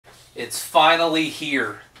It's finally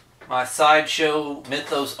here. My Sideshow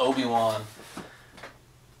Mythos Obi-Wan.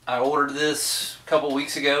 I ordered this a couple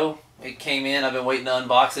weeks ago. It came in. I've been waiting to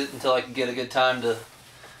unbox it until I can get a good time to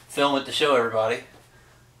film it to show everybody.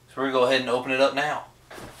 So we're going to go ahead and open it up now.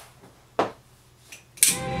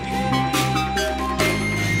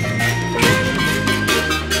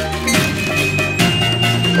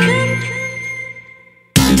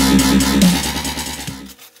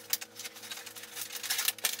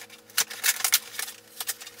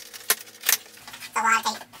 A lot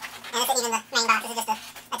of tape. And this isn't even the main box, this is just a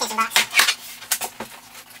attention box.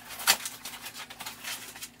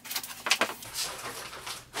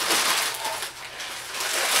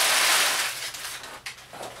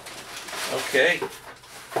 Okay.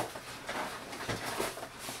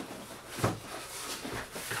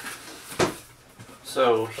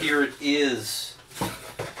 So here it is.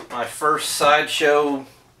 My first Sideshow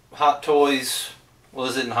Hot Toys. Well,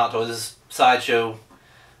 this isn't Hot Toys, this is Sideshow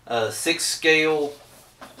 6-scale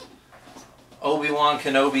Obi-Wan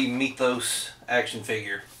Kenobi Mythos action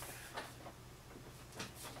figure.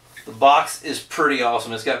 The box is pretty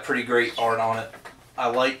awesome. It's got pretty great art on it. I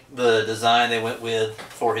like the design they went with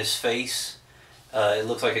for his face. It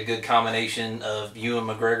looks like a good combination of Ewan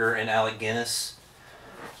McGregor and Alec Guinness.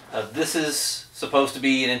 This is supposed to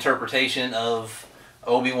be an interpretation of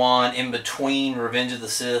Obi-Wan in between Revenge of the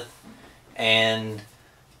Sith and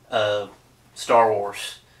Star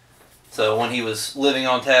Wars. So when he was living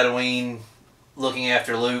on Tatooine, looking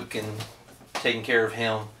after Luke and taking care of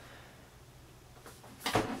him.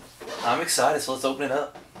 I'm excited, so let's open it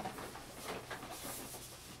up.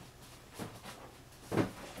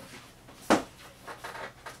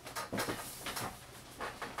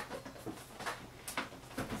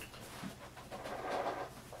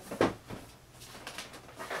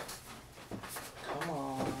 Come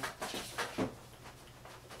on.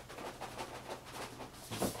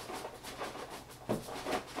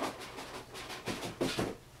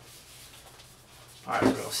 Alright,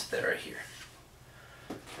 we're going to sit that right here.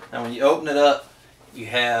 Now when you open it up, you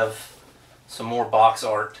have some more box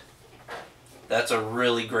art. That's a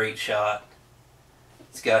really great shot.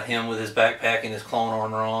 It's got him with his backpack and his clone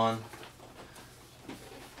armor on.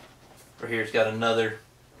 Over here it's got another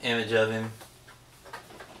image of him.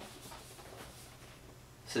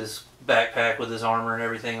 It's his backpack with his armor and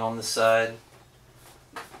everything on this side.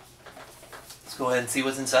 Let's go ahead and see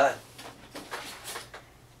what's inside.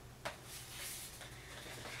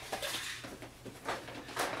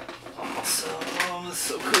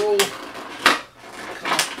 So cool.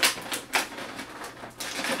 Come on.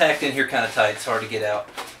 Packed in here kind of tight, it's hard to get out.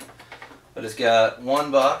 But it's got one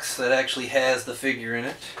box that actually has the figure in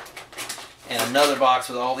it, and another box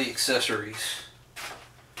with all the accessories.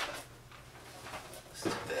 Let's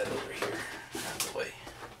put that over here, out of the way.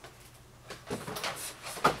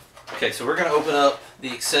 Okay, so we're going to open up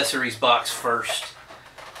the accessories box first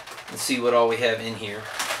and see what all we have in here.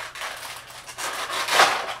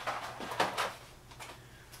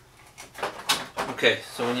 Okay,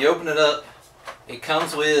 so when you open it up, it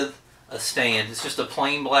comes with a stand. It's just a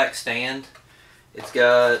plain black stand. It's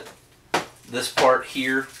got this part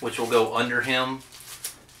here, which will go under him,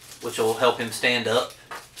 which will help him stand up.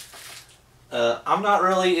 I'm not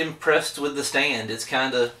really impressed with the stand. It's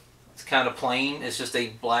kind of plain. It's just a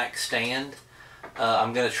black stand.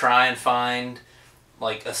 I'm gonna try and find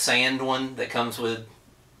like a sand one that comes with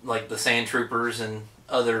like the Sand Troopers and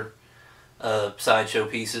other Sideshow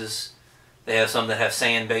pieces. They have some that have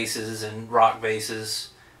sand bases and rock bases,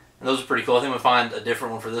 and those are pretty cool. I think we'll find a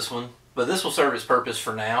different one for this one, but this will serve its purpose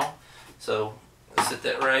for now. So let's set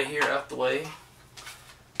that right here out the way.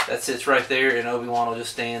 That sits right there, and Obi-Wan will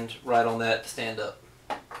just stand right on that to stand up.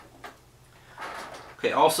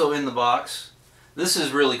 Okay, also in the box, this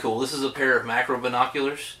is really cool. This is a pair of macro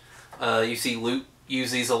binoculars. You see Luke use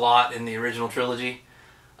these a lot in the original trilogy.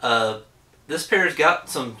 This pair's got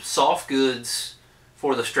some soft goods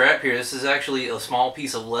for the strap here. This is actually a small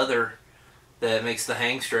piece of leather that makes the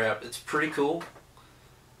hang strap. It's pretty cool.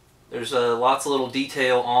 There's lots of little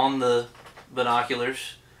detail on the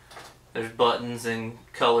binoculars. There's buttons and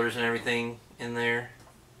colors and everything in there.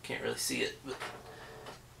 Can't really see it, but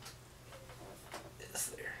it's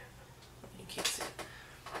there. You can't see it.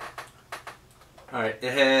 Alright,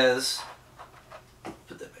 it has,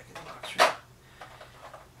 put that back in the box right.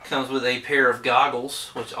 Comes with a pair of goggles,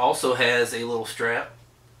 which also has a little strap.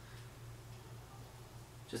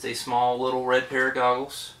 Just a small little red pair of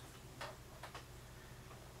goggles.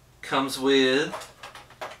 Comes with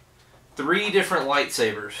 3 different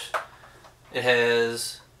lightsabers. It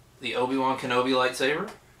has the Obi-Wan Kenobi lightsaber.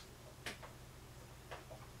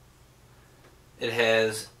 It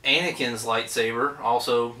has Anakin's lightsaber,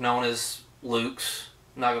 also known as Luke's.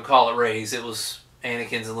 I'm not going to call it Rey's. It was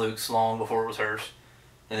Anakin's and Luke's long before it was hers.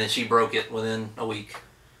 And then she broke it within a week.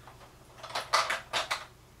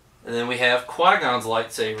 And then we have Qui-Gon's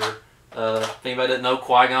lightsaber. If anybody doesn't know,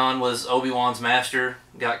 Qui-Gon was Obi-Wan's master.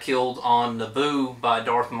 Got killed on Naboo by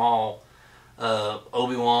Darth Maul.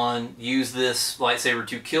 Obi-Wan used this lightsaber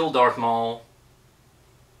to kill Darth Maul.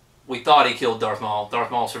 We thought he killed Darth Maul.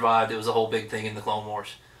 Darth Maul survived. It was a whole big thing in the Clone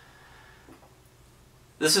Wars.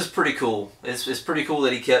 This is pretty cool. It's pretty cool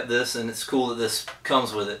that he kept this, and it's cool that this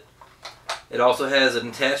comes with it. It also has an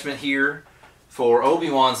attachment here for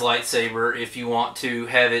Obi-Wan's lightsaber if you want to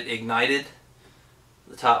have it ignited.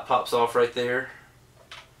 The top pops off right there.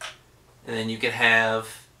 And then you can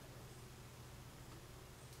have,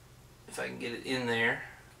 if I can get it in there,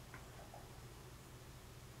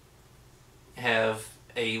 have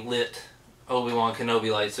a lit Obi-Wan Kenobi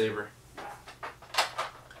lightsaber.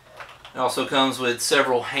 It also comes with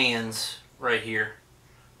several hands right here,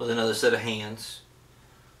 with another set of hands.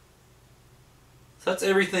 So that's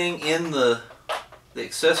everything in the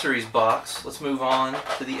accessories box. Let's move on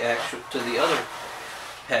to the other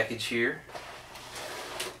package here.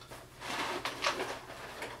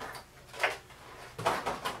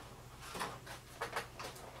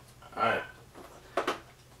 Alright.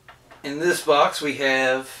 In this box we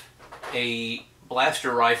have a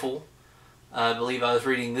blaster rifle. I believe I was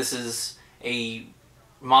reading this is a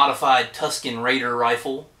modified Tusken Raider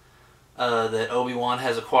rifle that Obi-Wan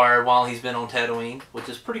has acquired while he's been on Tatooine, which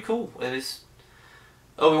is pretty cool.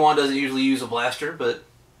 Obi-Wan doesn't usually use a blaster, but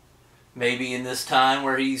maybe in this time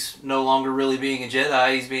where he's no longer really being a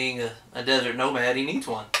Jedi, he's being a desert nomad, he needs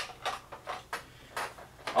one.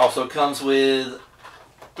 Also comes with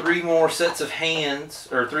three more sets of hands,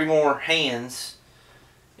 or three more hands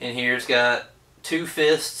in here. It's got two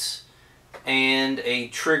fists and a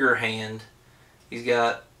trigger hand. He's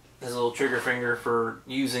got his little trigger finger for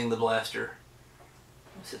using the blaster.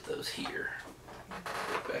 Let's set those here.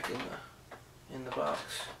 Put it back in the box.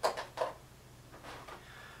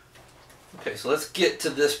 Okay, so let's get to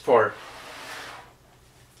this part.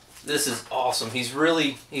 This is awesome. He's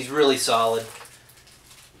really solid.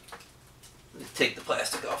 Let me take the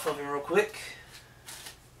plastic off of him real quick.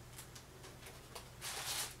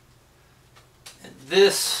 And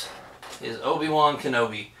this is Obi-Wan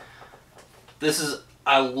Kenobi.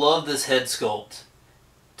 I love this head sculpt.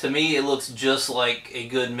 To me, it looks just like a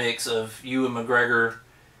good mix of Ewan McGregor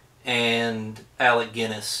and Alec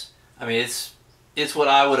Guinness. I mean, it's what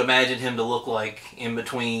I would imagine him to look like in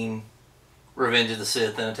between Revenge of the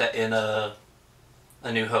Sith and A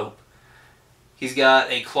New Hope. He's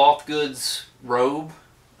got a cloth goods robe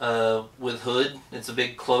with hood. It's a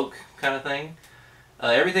big cloak kind of thing.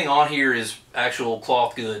 Everything on here is actual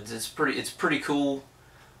cloth goods. It's pretty cool.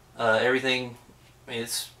 Everything. I mean,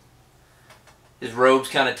 his robe's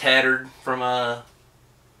kind of tattered from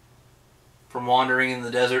wandering in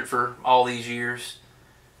the desert for all these years.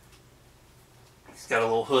 He's got a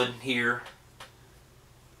little hood here.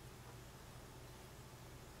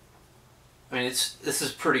 I mean, this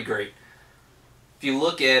is pretty great. If you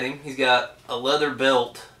look at him, he's got a leather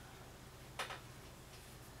belt.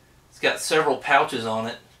 It's got several pouches on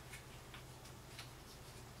it.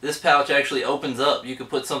 This pouch actually opens up. You could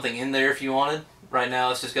put something in there if you wanted. Right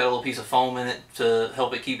now it's just got a little piece of foam in it to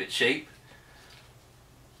help it keep its shape.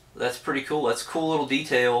 That's pretty cool. That's a cool little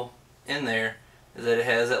detail in there, is that it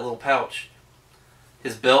has that little pouch.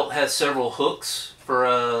 His belt has several hooks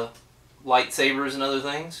for lightsabers and other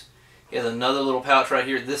things. He has another little pouch right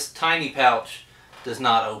here. This tiny pouch does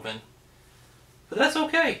not open, but that's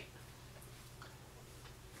okay.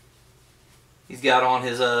 He's got on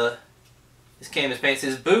his canvas pants.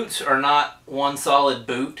 His boots are not one solid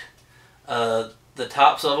boot. The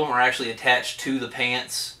tops of them are actually attached to the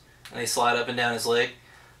pants, and they slide up and down his leg.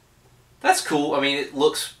 That's cool. I mean, it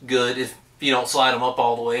looks good if you don't slide them up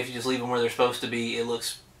all the way. If you just leave them where they're supposed to be, it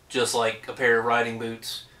looks just like a pair of riding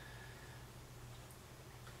boots.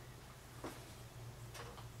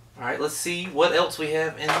 Alright, let's see what else we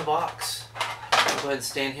have in the box. I'll go ahead and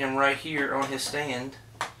stand him right here on his stand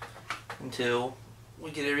until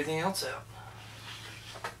we get everything else out.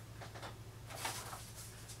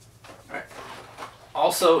 Alright.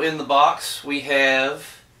 Also in the box we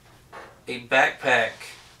have a backpack.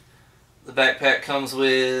 The backpack comes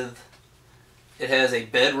with, it has a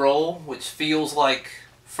bedroll which feels like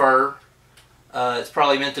fur. It's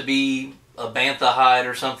probably meant to be a bantha hide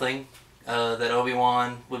or something that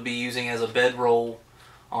Obi-Wan would be using as a bedroll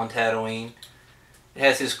on Tatooine. It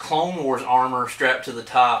has his Clone Wars armor strapped to the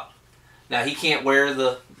top. Now he can't wear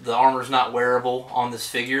the the armor's not wearable on this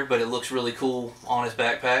figure, but it looks really cool on his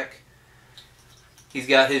backpack. He's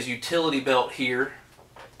got his utility belt here.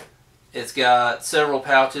 It's got several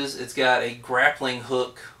pouches. It's got a grappling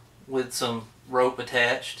hook with some rope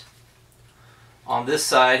attached. On this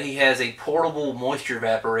side, he has a portable moisture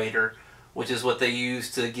evaporator, which is what they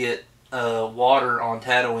use to get water on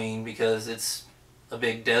Tatooine because it's a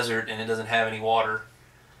big desert and it doesn't have any water.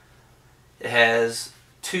 It has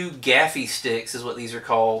 2 gaffy sticks, is what these are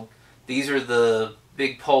called. These are the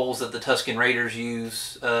big poles that the Tusken Raiders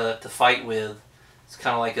use to fight with. It's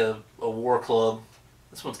kind of like a war club.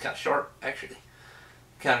 This one's kind of sharp, actually.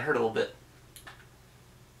 Kind of hurt a little bit.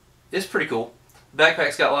 It's pretty cool. The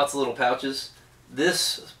backpack's got lots of little pouches.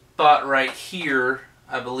 This spot right here,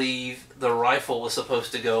 I believe the rifle was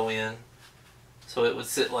supposed to go in. So it would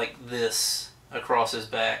sit like this across his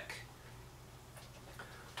back.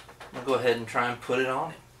 I'm going to go ahead and try and put it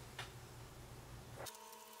on him.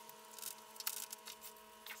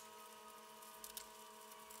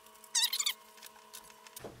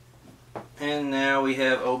 And now we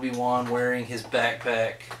have Obi-Wan wearing his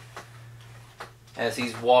backpack as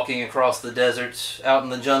he's walking across the deserts out in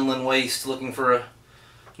the Junlin Waste looking for a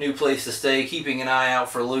new place to stay, keeping an eye out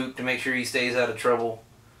for Luke to make sure he stays out of trouble.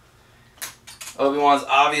 Obi-Wan's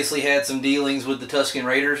obviously had some dealings with the Tusken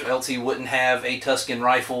Raiders, else he wouldn't have a Tusken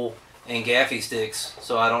rifle and gaffy sticks.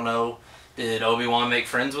 So I don't know, did Obi-Wan make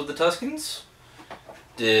friends with the Tuskens?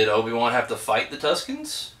 Did Obi-Wan have to fight the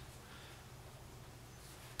Tuskens?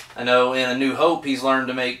 I know in A New Hope he's learned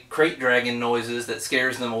to make crate dragon noises that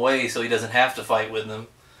scares them away so he doesn't have to fight with them.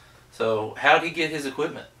 So how'd he get his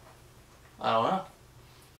equipment? I don't know.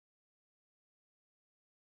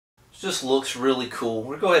 It just looks really cool.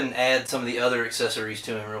 We'll go ahead and add some of the other accessories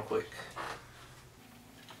to him real quick.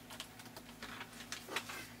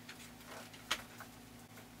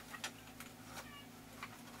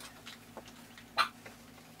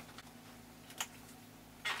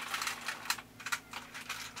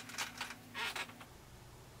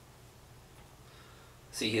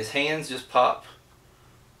 See, his hands just pop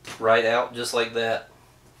right out just like that.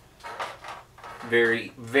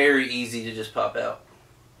 Very, very easy to just pop out.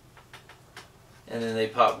 And then they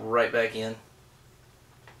pop right back in.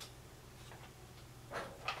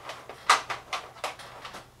 Let's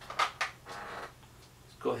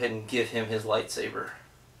go ahead and give him his lightsaber.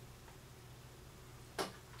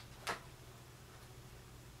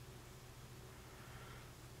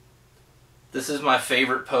 This is my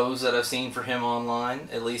favorite pose that I've seen for him online,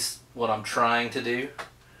 at least what I'm trying to do.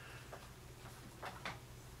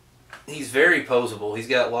 He's very poseable. He's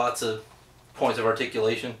got lots of points of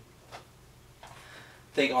articulation. I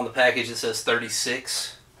think on the package it says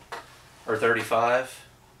 36 or 35.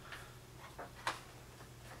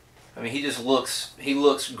 I mean, he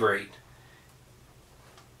looks great.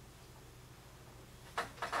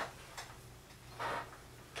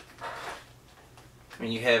 I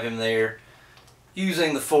mean, you have him there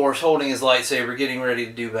using the Force, holding his lightsaber, getting ready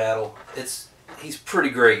to do battle. He's pretty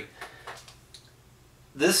great.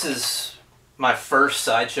 This is my first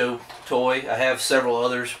Sideshow toy. I have several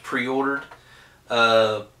others pre-ordered.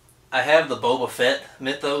 I have the Boba Fett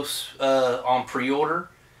Mythos on pre-order,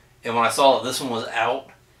 and when I saw that this one was out,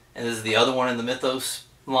 and this is the other one in the Mythos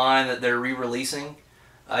line that they're re-releasing,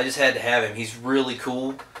 I just had to have him. He's really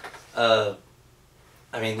cool. I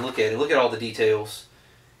mean, look at it. Look at all the details.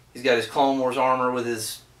 He's got his Clone Wars armor with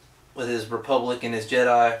his Republic and his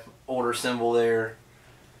Jedi Order symbol there.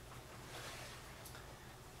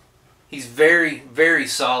 He's very, very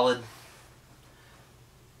solid.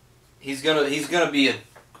 He's gonna be an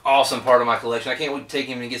awesome part of my collection. I can't wait to take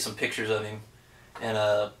him and get some pictures of him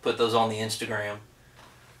and put those on the Instagram.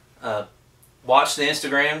 Watch the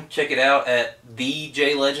Instagram. Check it out at the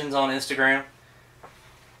J Legends on Instagram.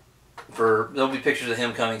 There'll be pictures of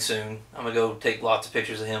him coming soon. I'm gonna go take lots of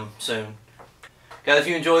pictures of him soon. Guys, if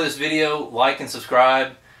you enjoy this video, like and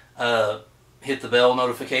subscribe. Hit the bell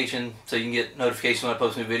notification so you can get notifications when I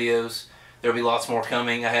post new videos. There'll be lots more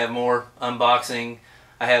coming. I have more unboxing.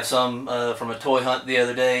 I have some from a toy hunt the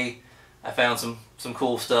other day. I found some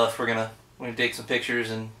cool stuff. We're gonna take some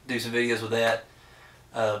pictures and do some videos with that.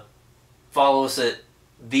 Follow us at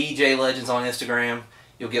the J Legends on Instagram.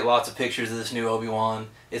 You'll get lots of pictures of this new Obi-Wan.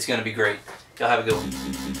 It's going to be great. Y'all have a good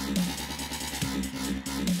one.